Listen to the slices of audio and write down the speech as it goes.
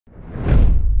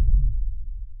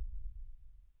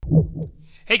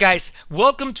Hey guys,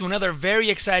 welcome to another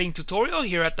very exciting tutorial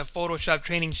here at the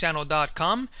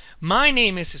PhotoshopTrainingChannel.com. My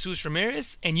name is Jesus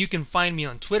Ramirez and you can find me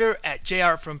on Twitter at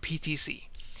JRFromPTC.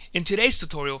 In today's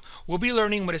tutorial, we'll be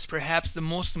learning what is perhaps the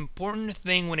most important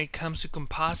thing when it comes to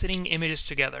compositing images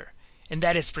together, and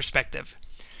that is perspective.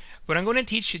 What I'm going to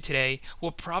teach you today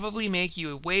will probably make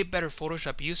you a way better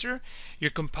Photoshop user. Your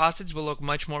composites will look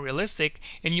much more realistic,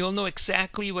 and you'll know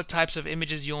exactly what types of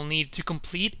images you'll need to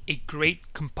complete a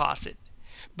great composite.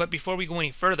 But before we go any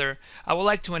further, I would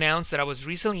like to announce that I was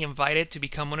recently invited to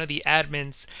become one of the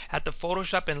admins at the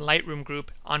Photoshop and Lightroom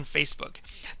group on Facebook.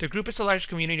 The group is a large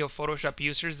community of Photoshop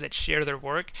users that share their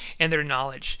work and their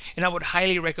knowledge, and I would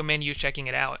highly recommend you checking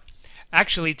it out.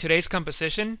 Actually, today's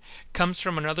composition comes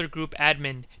from another group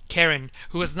admin, Karen,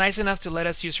 who was nice enough to let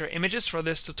us use her images for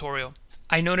this tutorial.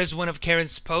 I noticed one of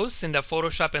Karen's posts in the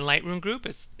Photoshop and Lightroom group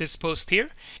is this post here,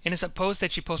 and it's a post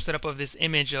that she posted up of this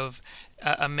image of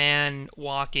a man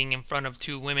walking in front of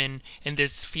two women in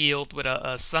this field with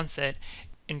a sunset,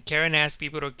 and Karen asked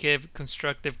people to give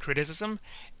constructive criticism,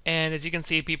 and as you can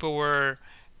see, people were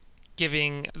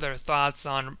giving their thoughts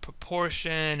on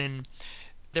proportion and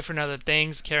different other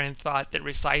things. Karen thought that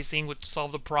resizing would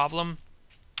solve the problem,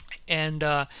 and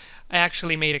I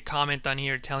actually made a comment on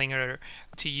here telling her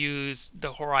to use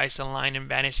the horizon line and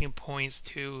vanishing points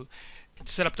to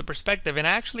set up the perspective. And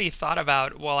I actually thought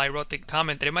about, while I wrote the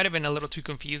comment, that it might have been a little too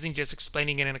confusing just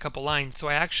explaining it in a couple lines. So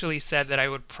I actually said that I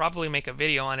would probably make a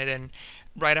video on it, and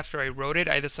right after I wrote it,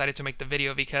 I decided to make the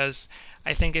video because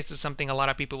I think this is something a lot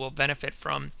of people will benefit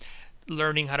from.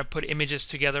 Learning how to put images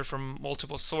together from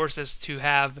multiple sources to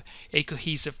have a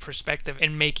cohesive perspective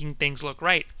and making things look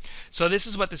right. So this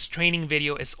is what this training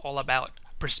video is all about.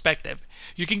 Perspective.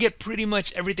 You can get pretty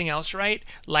much everything else right,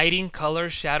 lighting,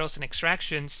 colors, shadows, and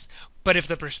extractions, but if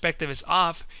the perspective is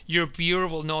off, your viewer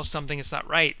will know something is not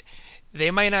right. They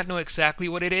might not know exactly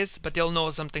what it is, but they'll know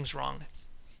something's wrong.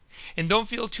 And don't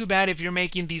feel too bad if you're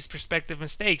making these perspective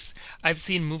mistakes. I've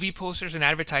seen movie posters and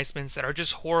advertisements that are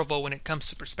just horrible when it comes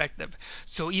to perspective.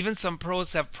 So even some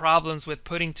pros have problems with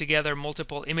putting together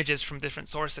multiple images from different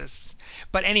sources.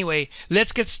 But anyway,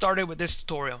 let's get started with this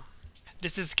tutorial.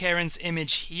 This is Karen's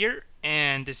image here,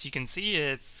 and as you can see,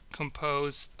 it's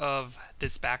composed of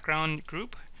this background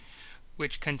group,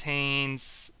 which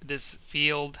contains this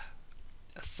field,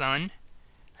 a sun,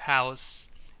 house,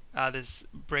 this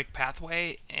brick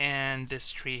pathway, and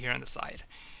this tree here on the side.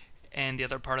 And the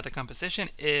other part of the composition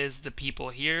is the people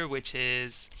here, which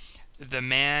is the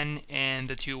man and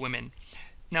the two women.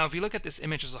 Now if you look at this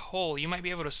image as a whole, you might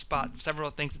be able to spot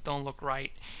several things that don't look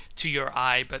right to your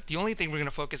eye, but the only thing we're going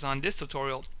to focus on this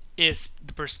tutorial is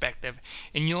the perspective.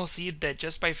 And you'll see that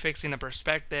just by fixing the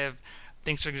perspective,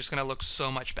 things are just going to look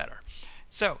so much better.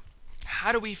 So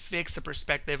how do we fix the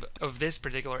perspective of this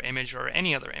particular image or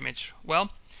any other image?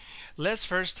 Well, let's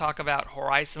first talk about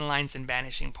horizon lines and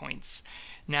vanishing points.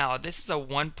 Now, this is a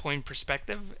one-point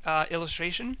perspective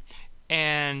illustration,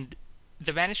 and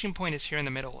the vanishing point is here in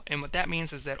the middle. And what that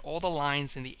means is that all the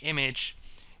lines in the image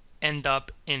end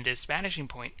up in this vanishing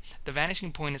point. The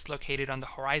vanishing point is located on the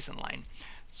horizon line.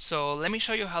 So let me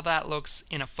show you how that looks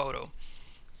in a photo.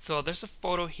 So there's a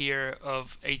photo here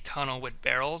of a tunnel with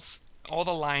barrels. All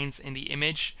the lines in the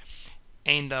image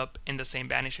end up in the same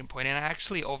vanishing point, and I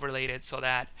actually overlaid it so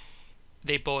that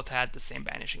they both had the same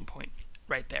vanishing point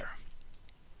right there.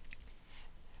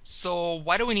 So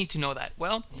why do we need to know that?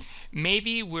 Well,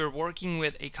 maybe we're working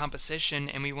with a composition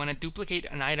and we want to duplicate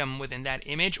an item within that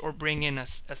image or bring in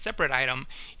a separate item,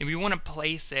 and we want to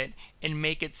place it and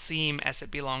make it seem as it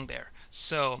belonged there.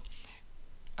 So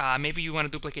maybe you want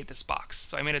to duplicate this box.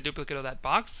 So I made a duplicate of that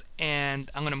box, and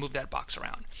I'm going to move that box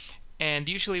around. And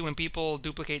usually when people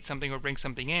duplicate something or bring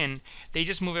something in, they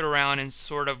just move it around and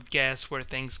sort of guess where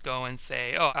things go and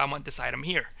say, oh, I want this item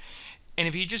here. And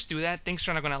if you just do that, things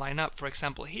are not going to line up. For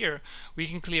example, here, we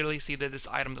can clearly see that this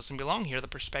item doesn't belong here. The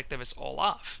perspective is all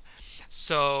off.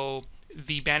 So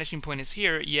the vanishing point is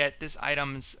here, yet this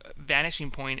item's vanishing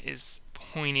point is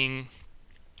pointing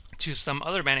to some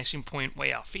other vanishing point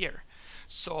way off here.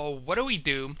 So what do we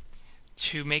do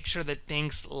to make sure that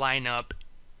things line up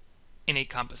in a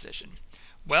composition?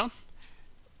 Well,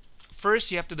 first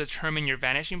you have to determine your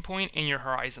vanishing point and your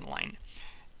horizon line.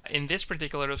 In this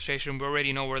particular illustration, we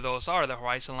already know where those are. The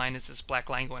horizon line is this black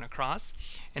line going across,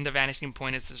 and the vanishing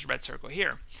point is this red circle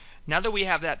here. Now that we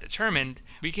have that determined,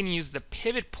 we can use the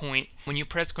pivot point. When you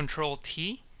press Ctrl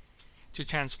T to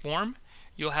transform,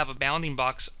 you'll have a bounding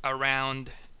box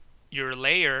around your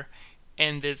layer,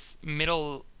 and this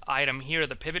middle item here,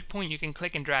 the pivot point, you can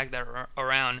click and drag that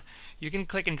around. You can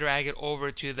click and drag it over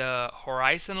to the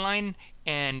horizon line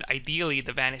and ideally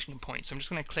the vanishing point. So I'm just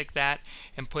going to click that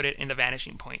and put it in the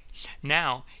vanishing point.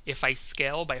 Now, if I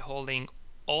scale by holding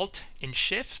Alt and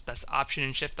Shift, that's Option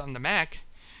and Shift on the Mac,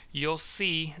 you'll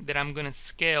see that I'm going to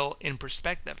scale in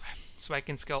perspective. So I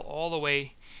can scale all the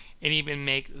way and even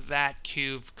make that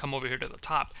cube come over here to the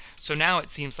top. So now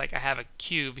it seems like I have a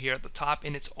cube here at the top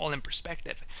and it's all in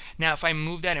perspective. Now if I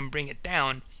move that and bring it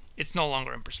down, it's no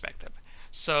longer in perspective.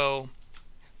 So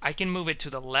I can move it to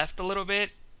the left a little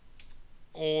bit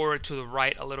or to the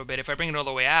right a little bit. If I bring it all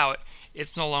the way out,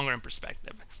 it's no longer in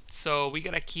perspective. So we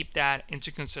gotta keep that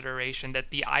into consideration,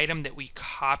 that the item that we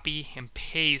copy and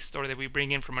paste or that we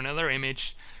bring in from another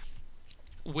image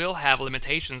will have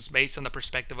limitations based on the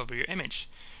perspective of your image.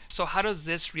 So how does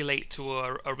this relate to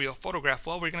a real photograph?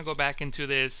 Well, we're going to go back into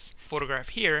this photograph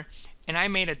here, and I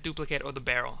made a duplicate of the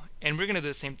barrel. And we're going to do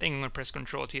the same thing. I'm going to press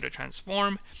Ctrl T to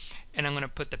transform, and I'm going to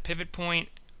put the pivot point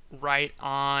right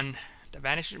on the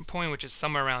vanishing point, which is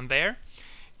somewhere around there.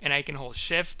 And I can hold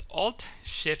Shift, Alt,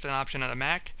 Shift and Option on the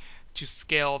Mac to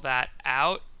scale that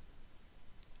out.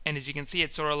 And as you can see,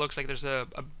 it sort of looks like there's a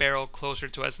barrel closer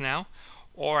to us now.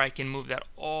 Or I can move that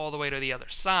all the way to the other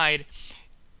side,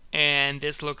 and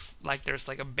this looks like there's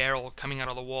like a barrel coming out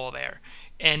of the wall there,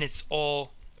 and it's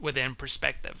all within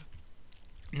perspective.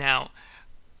 Now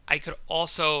I could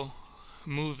also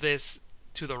move this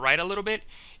to the right a little bit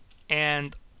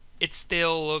and it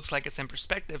still looks like it's in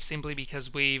perspective simply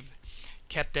because we've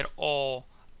kept it all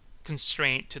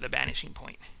constrained to the vanishing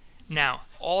point. Now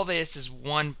all this is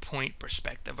 1 point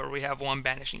perspective, or we have one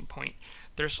vanishing point.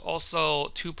 There's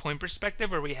also 2 point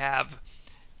perspective where we have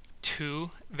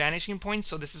 2 vanishing points.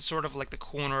 So this is sort of like the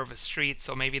corner of a street.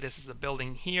 So maybe this is the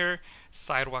building here,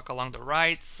 sidewalk along the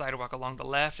right, sidewalk along the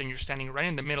left, and you're standing right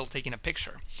in the middle taking a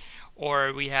picture.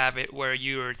 Or we have it where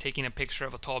you're taking a picture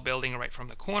of a tall building right from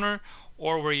the corner,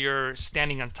 or where you're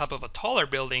standing on top of a taller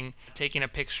building taking a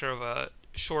picture of a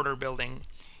shorter building,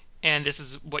 and this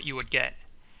is what you would get.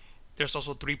 There's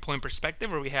also 3 point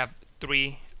perspective where we have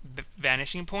 3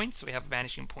 vanishing points. So we have a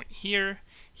vanishing point here,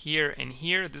 here, and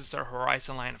here. This is our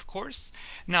horizon line, of course.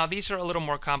 Now these are a little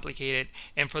more complicated,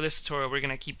 and for this tutorial we're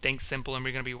going to keep things simple, and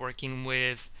we're going to be working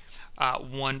with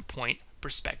 1 point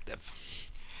perspective.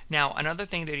 Now another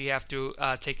thing that you have to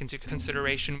take into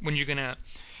consideration when you're going to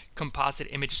composite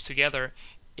images together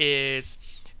is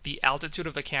the altitude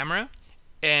of the camera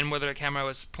and whether the camera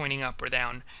was pointing up or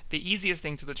down. The easiest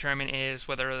thing to determine is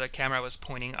whether the camera was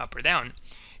pointing up or down.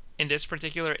 In this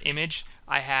particular image,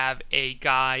 I have a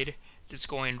guide that's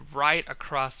going right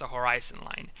across the horizon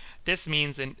line. This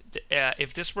means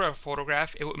if this were a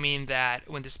photograph, it would mean that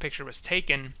when this picture was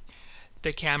taken,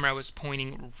 the camera was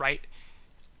pointing right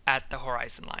at the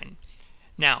horizon line.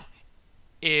 Now,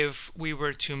 if we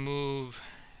were to move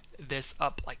this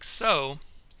up like so,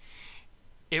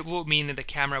 it will mean that the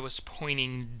camera was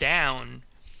pointing down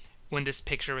when this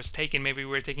picture was taken. Maybe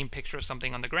we were taking a picture of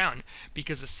something on the ground,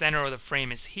 because the center of the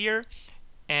frame is here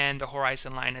and the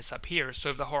horizon line is up here. So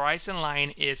if the horizon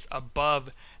line is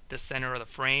above the center of the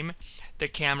frame, the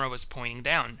camera was pointing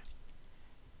down.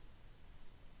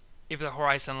 If the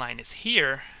horizon line is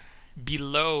here,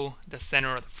 below the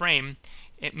center of the frame,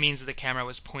 it means that the camera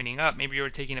was pointing up. Maybe you were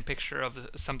taking a picture of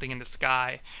something in the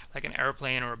sky, like an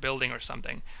airplane or a building or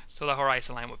something. So the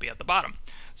horizon line would be at the bottom.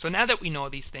 So now that we know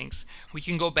these things, we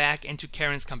can go back into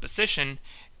Karen's composition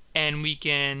and we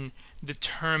can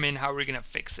determine how we're going to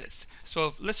fix this.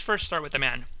 So let's first start with the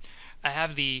man. I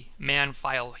have the man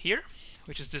file here,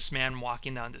 which is this man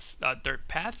walking down this dirt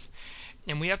path.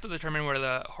 And we have to determine where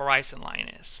the horizon line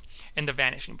is and the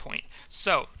vanishing point.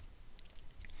 So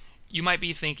you might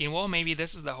be thinking, well, maybe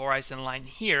this is the horizon line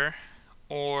here,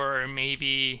 or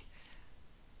maybe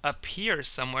up here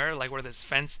somewhere, like where this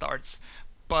fence starts.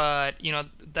 But, you know,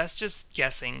 that's just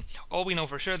guessing. All we know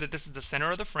for sure that this is the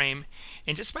center of the frame,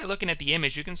 and just by looking at the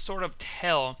image, you can sort of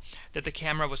tell that the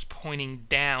camera was pointing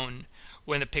down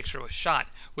when the picture was shot,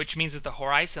 which means that the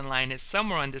horizon line is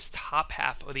somewhere on this top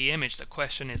half of the image. The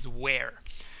question is where?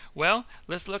 Well,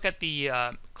 let's look at the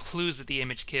clues that the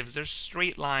image gives. There's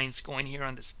straight lines going here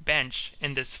on this bench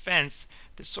and this fence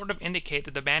that sort of indicate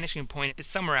that the vanishing point is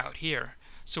somewhere out here.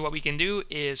 So what we can do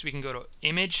is we can go to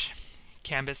Image,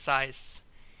 Canvas Size,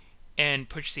 and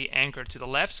push the anchor to the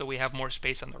left so we have more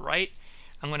space on the right.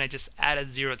 I'm going to just add a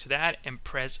 0 to that and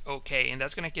press OK. And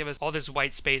that's going to give us all this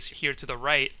white space here to the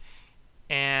right.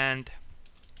 And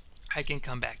I can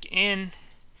come back in,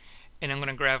 and I'm going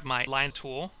to grab my line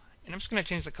tool. And I'm just going to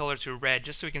change the color to red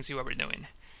just so we can see what we're doing.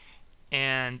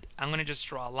 And I'm going to just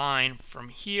draw a line from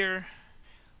here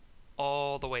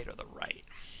all the way to the right.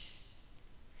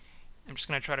 I'm just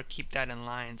going to try to keep that in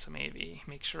line, so maybe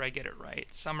make sure I get it right,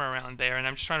 somewhere around there. And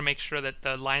I'm just trying to make sure that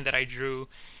the line that I drew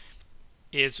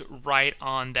is right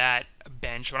on that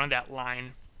bench, right on that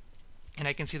line. And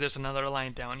I can see there's another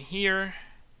line down here.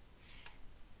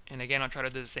 And again, I'll try to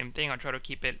do the same thing. I'll try to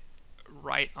keep it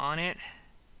right on it.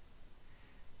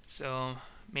 So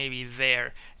maybe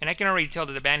there. And I can already tell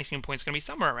that the vanishing point is going to be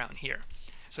somewhere around here.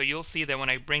 So you'll see that when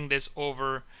I bring this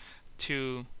over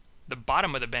to the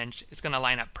bottom of the bench, it's going to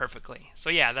line up perfectly. So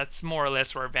yeah, that's more or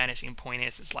less where our vanishing point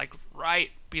is. It's like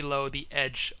right below the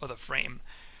edge of the frame.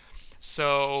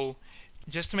 So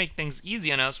just to make things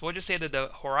easy on us, we'll just say that the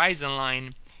horizon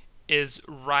line is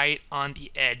right on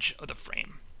the edge of the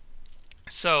frame.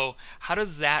 So how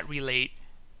does that relate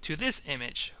to this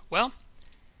image? Well,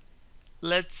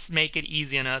 let's make it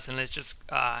easy on us, and let's just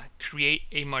create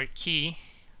a marquee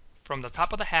from the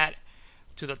top of the hat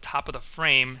to the top of the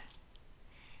frame,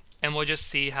 and we'll just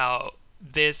see how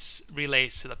this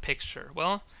relates to the picture.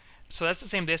 Well, so that's the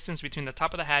same distance between the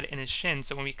top of the hat and his shin.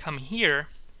 So when we come here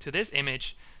to this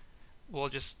image, we'll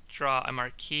just draw a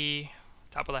marquee,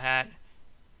 top of the hat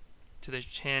to the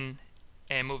chin,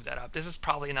 and move that up. This is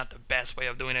probably not the best way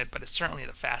of doing it, but it's certainly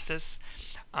the fastest.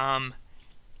 And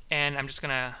I'm just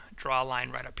gonna draw a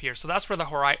line right up here. So that's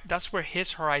where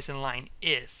his horizon line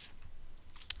is.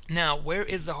 Now, where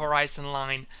is the horizon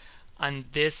line on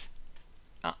this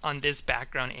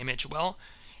background image? Well,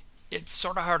 it's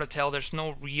sort of hard to tell. There's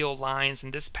no real lines,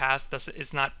 and this path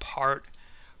is not part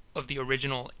of the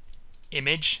original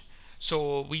image.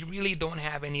 So we really don't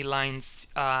have any lines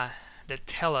that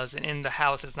tell us, and in the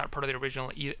house it's not part of the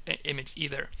original image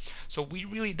either. So we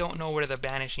really don't know where the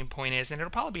vanishing point is, and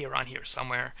it'll probably be around here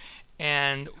somewhere.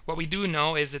 And what we do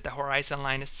know is that the horizon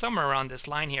line is somewhere around this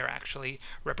line here, actually,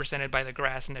 represented by the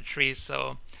grass and the trees.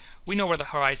 So we know where the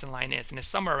horizon line is, and it's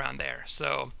somewhere around there.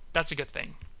 So that's a good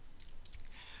thing.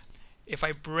 If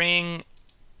I bring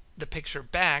the picture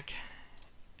back,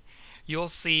 you'll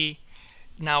see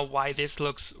now why this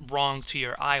looks wrong to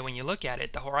your eye when you look at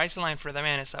it. The horizon line for the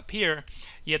man is up here,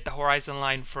 yet the horizon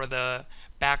line for the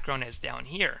background is down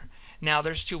here. Now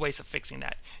there's two ways of fixing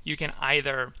that. You can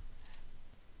either,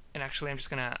 and actually I'm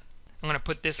gonna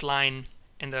put this line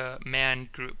in the man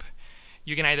group.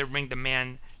 You can either bring the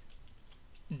man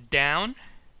down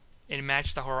and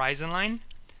match the horizon line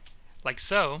like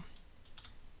so,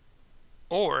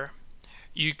 or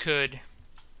you could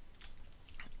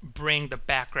bring the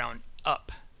background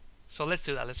up. So let's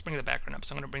do that. Let's bring the background up.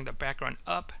 So I'm going to bring the background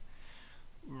up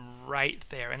right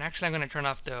there. And actually I'm going to turn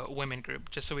off the women group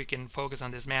just so we can focus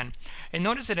on this man. And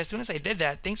notice that as soon as I did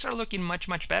that, things are looking much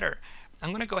better.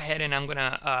 I'm going to go ahead and I'm going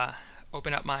to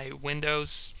open up my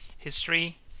Windows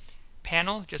history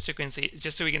panel just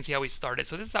so we can see how we started.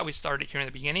 So this is how we started here in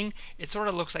the beginning. It sort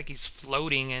of looks like he's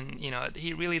floating, and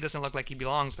he really doesn't look like he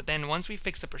belongs. But then once we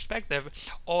fix the perspective,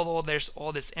 although there's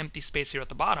all this empty space here at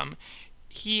the bottom,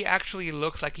 he actually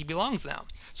looks like he belongs now.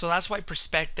 So that's why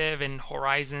perspective and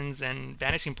horizons and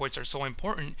vanishing points are so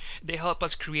important. They help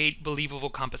us create believable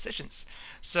compositions.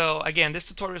 So again, this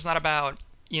tutorial is not about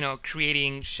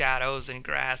creating shadows and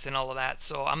grass and all of that.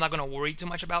 So I'm not going to worry too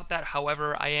much about that.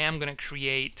 However, I am going to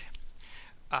create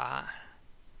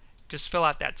just fill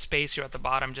out that space here at the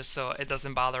bottom just so it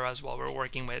doesn't bother us while we're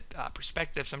working with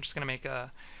perspective. So I'm just going to make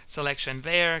a selection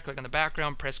there, click on the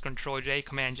background, press Ctrl J,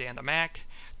 Command J on the Mac.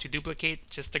 To duplicate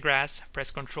just the grass,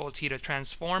 press Ctrl T to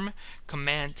transform,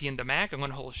 Command T in the Mac. I'm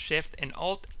going to hold Shift and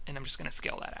Alt, and I'm just going to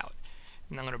scale that out.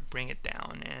 And I'm going to bring it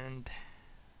down and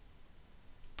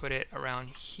put it around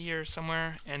here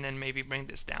somewhere, and then maybe bring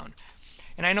this down.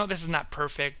 And I know this is not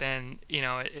perfect, and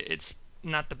it's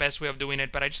not the best way of doing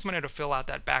it, but I just wanted to fill out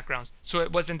that background so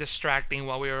it wasn't distracting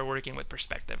while we were working with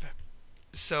perspective.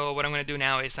 So what I'm going to do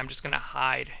now is I'm just going to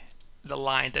hide the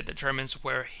line that determines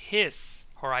where his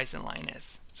horizon line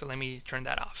is. So let me turn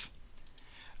that off.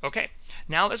 Okay,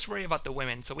 now let's worry about the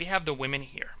women. So we have the women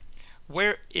here.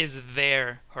 Where is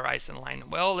their horizon line?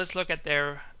 Well, let's look at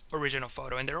their original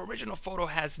photo. And their original photo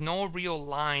has no real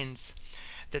lines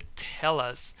that tell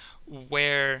us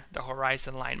where the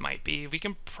horizon line might be. We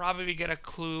can probably get a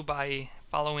clue by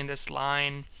following this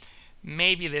line,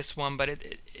 maybe this one, but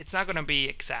it's not going to be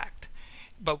exact.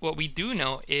 But what we do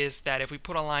know is that if we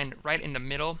put a line right in the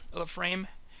middle of the frame,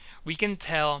 we can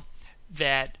tell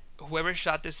that whoever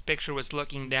shot this picture was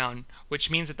looking down, which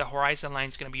means that the horizon line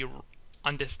is going to be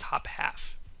on this top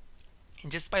half.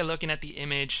 And just by looking at the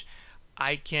image,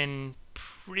 I can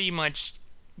pretty much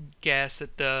guess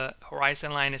that the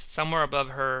horizon line is somewhere above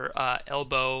her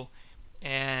elbow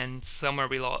and somewhere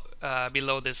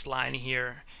below this line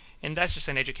here And that's just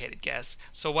an educated guess.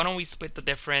 So why don't we split the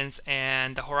difference,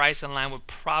 and the horizon line would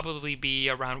probably be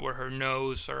around where her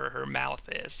nose or her mouth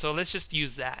is. So let's just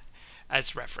use that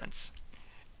as reference.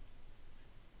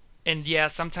 And yeah,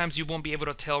 sometimes you won't be able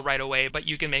to tell right away, but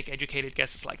you can make educated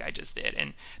guesses like I just did,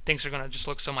 and things are going to just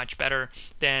look so much better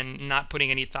than not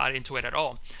putting any thought into it at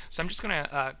all. So I'm just going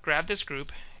to grab this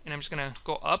group, and I'm just going to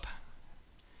go up,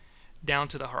 down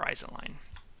to the horizon line,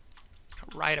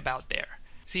 right about there.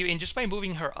 See, and just by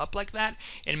moving her up like that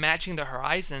and matching the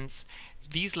horizons,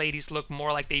 these ladies look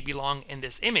more like they belong in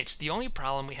this image. The only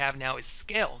problem we have now is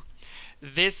scale.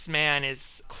 This man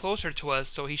is closer to us,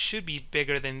 so he should be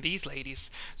bigger than these ladies.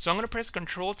 So I'm going to press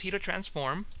Control T to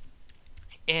transform,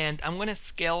 and I'm going to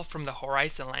scale from the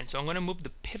horizon line. So I'm going to move the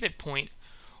pivot point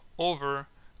over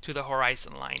to the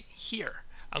horizon line here.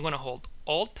 I'm going to hold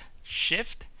Alt,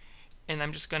 Shift, and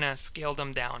I'm just going to scale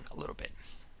them down a little bit,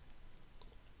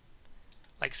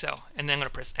 like so, and then I'm going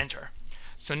to press Enter.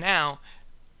 So now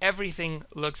everything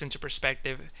looks into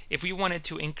perspective. If we wanted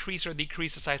to increase or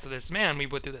decrease the size of this man, we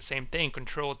would do the same thing.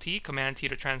 Control T, Command T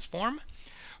to transform,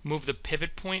 move the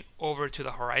pivot point over to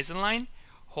the horizon line,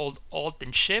 hold Alt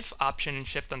and Shift, Option and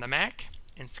Shift on the Mac,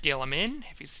 and scale him in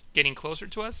if he's getting closer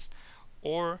to us,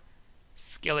 or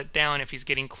scale it down if he's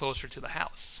getting closer to the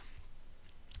house.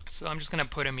 So I'm just going to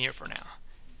put him here for now.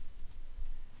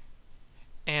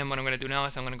 And what I'm going to do now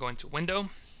is I'm going to go into Window,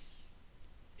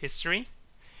 History.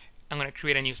 I'm going to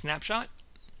create a new snapshot.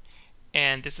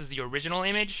 And this is the original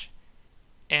image.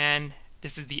 And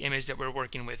this is the image that we're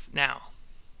working with now.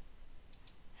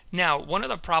 Now, one of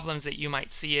the problems that you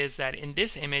might see is that in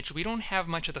this image, we don't have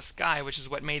much of the sky, which is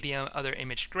what made the other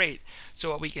image great. So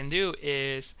what we can do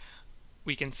is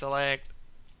we can select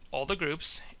all the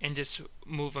groups and just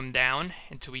move them down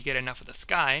until we get enough of the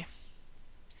sky.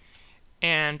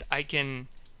 And I can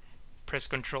press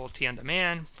Control T on the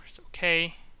man, press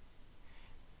OK,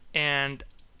 and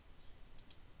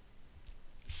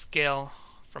scale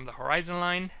from the horizon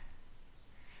line.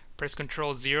 Press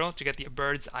Control 0 to get the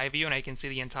bird's eye view, and I can see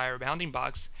the entire bounding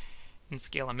box, and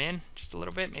scale them in just a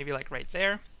little bit, maybe like right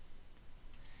there,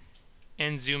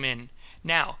 and zoom in.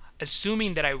 Now,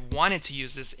 assuming that I wanted to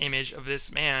use this image of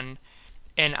this man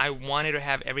and I wanted to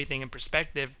have everything in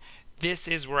perspective, this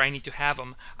is where I need to have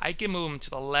him. I can move him to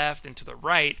the left and to the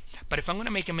right, but if I'm going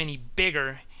to make him any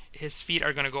bigger, his feet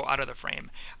are going to go out of the frame.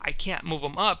 I can't move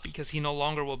him up because he no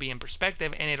longer will be in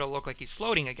perspective and it'll look like he's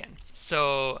floating again.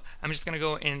 So I'm just going to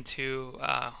go into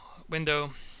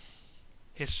Window,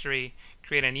 History,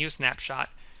 create a new snapshot.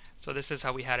 So this is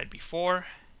how we had it before.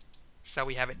 This is how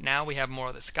we have it now. We have more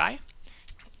of the sky.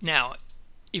 Now,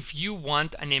 if you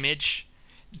want an image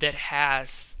that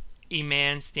has a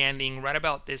man standing right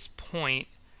about this point,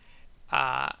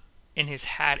 and his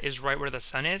hat is right where the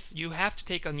sun is, you have to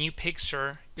take a new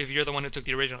picture if you're the one who took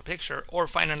the original picture, or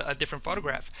find a different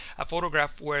photograph. A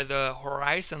photograph where the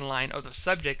horizon line of the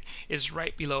subject is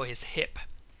right below his hip.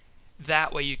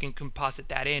 That way you can composite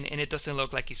that in and it doesn't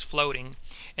look like he's floating.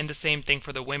 And the same thing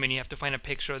for the women. You have to find a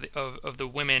picture of the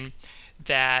women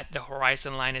that the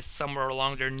horizon line is somewhere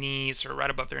along their knees or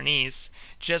right above their knees,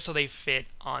 just so they fit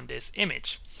on this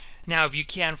image. Now, if you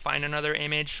can't find another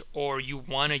image, or you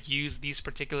want to use these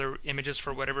particular images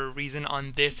for whatever reason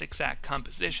on this exact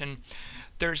composition,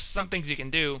 there's some things you can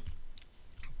do,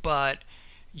 but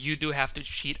you do have to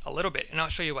cheat a little bit, and I'll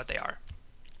show you what they are.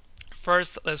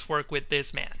 First, let's work with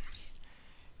this man.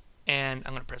 And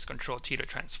I'm going to press Control T to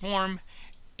transform.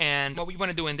 And what we want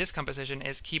to do in this composition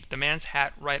is keep the man's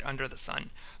hat right under the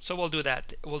sun. So we'll do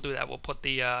that. We'll put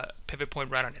the pivot point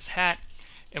right on his hat,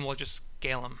 and we'll just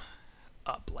scale him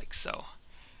up like so.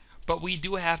 But we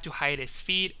do have to hide his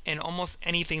feet and almost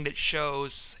anything that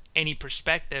shows any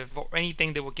perspective or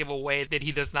anything that will give away that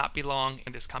he does not belong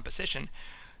in this composition.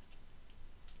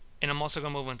 And I'm also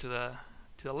going to move him to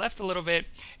the left a little bit.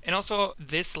 And also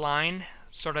this line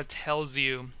sort of tells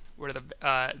you where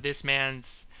the this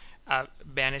man's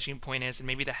vanishing point is, and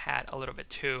maybe the hat a little bit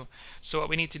too. So what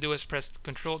we need to do is press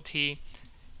Control T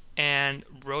and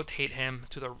rotate him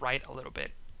to the right a little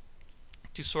bit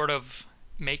to sort of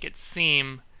make it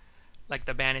seem like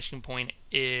the vanishing point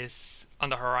is on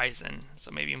the horizon. So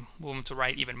maybe move him to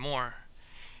right even more,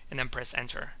 and then press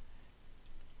Enter.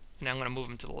 And I'm going to move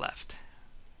him to the left.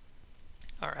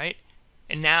 Alright,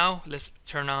 and now let's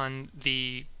turn on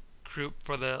the group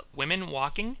for the women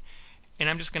walking, and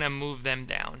I'm just going to move them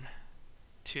down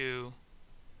to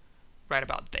right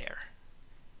about there.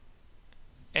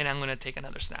 And I'm going to take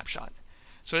another snapshot.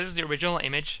 So this is the original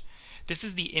image. This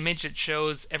is the image that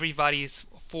shows everybody's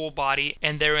full body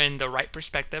and they're in the right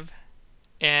perspective.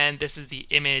 And this is the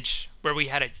image where we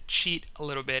had to cheat a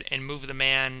little bit and move the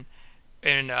man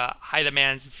and hide the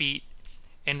man's feet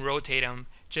and rotate them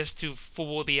just to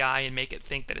fool the eye and make it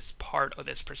think that it's part of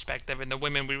this perspective. And the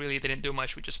women, we really didn't do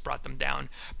much, we just brought them down.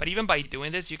 But even by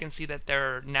doing this, you can see that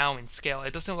they're now in scale.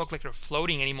 It doesn't look like they're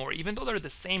floating anymore, even though they're the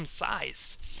same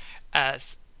size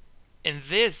as in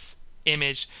this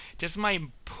image. Just by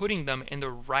putting them in the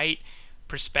right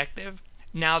perspective,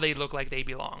 now they look like they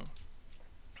belong.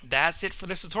 That's it for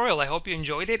this tutorial. I hope you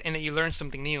enjoyed it and that you learned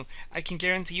something new. I can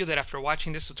guarantee you that after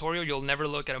watching this tutorial, you'll never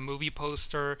look at a movie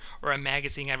poster or a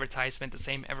magazine advertisement the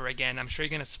same ever again. I'm sure you're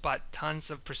going to spot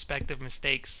tons of perspective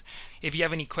mistakes. If you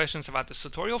have any questions about this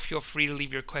tutorial, feel free to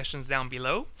leave your questions down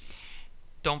below.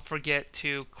 Don't forget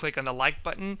to click on the like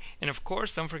button, and of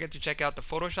course, don't forget to check out the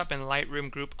Photoshop and Lightroom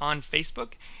group on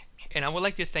Facebook. And I would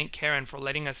like to thank Karen for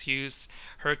letting us use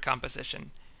her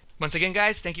composition. Once again,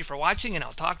 guys, thank you for watching, and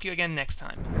I'll talk to you again next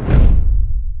time.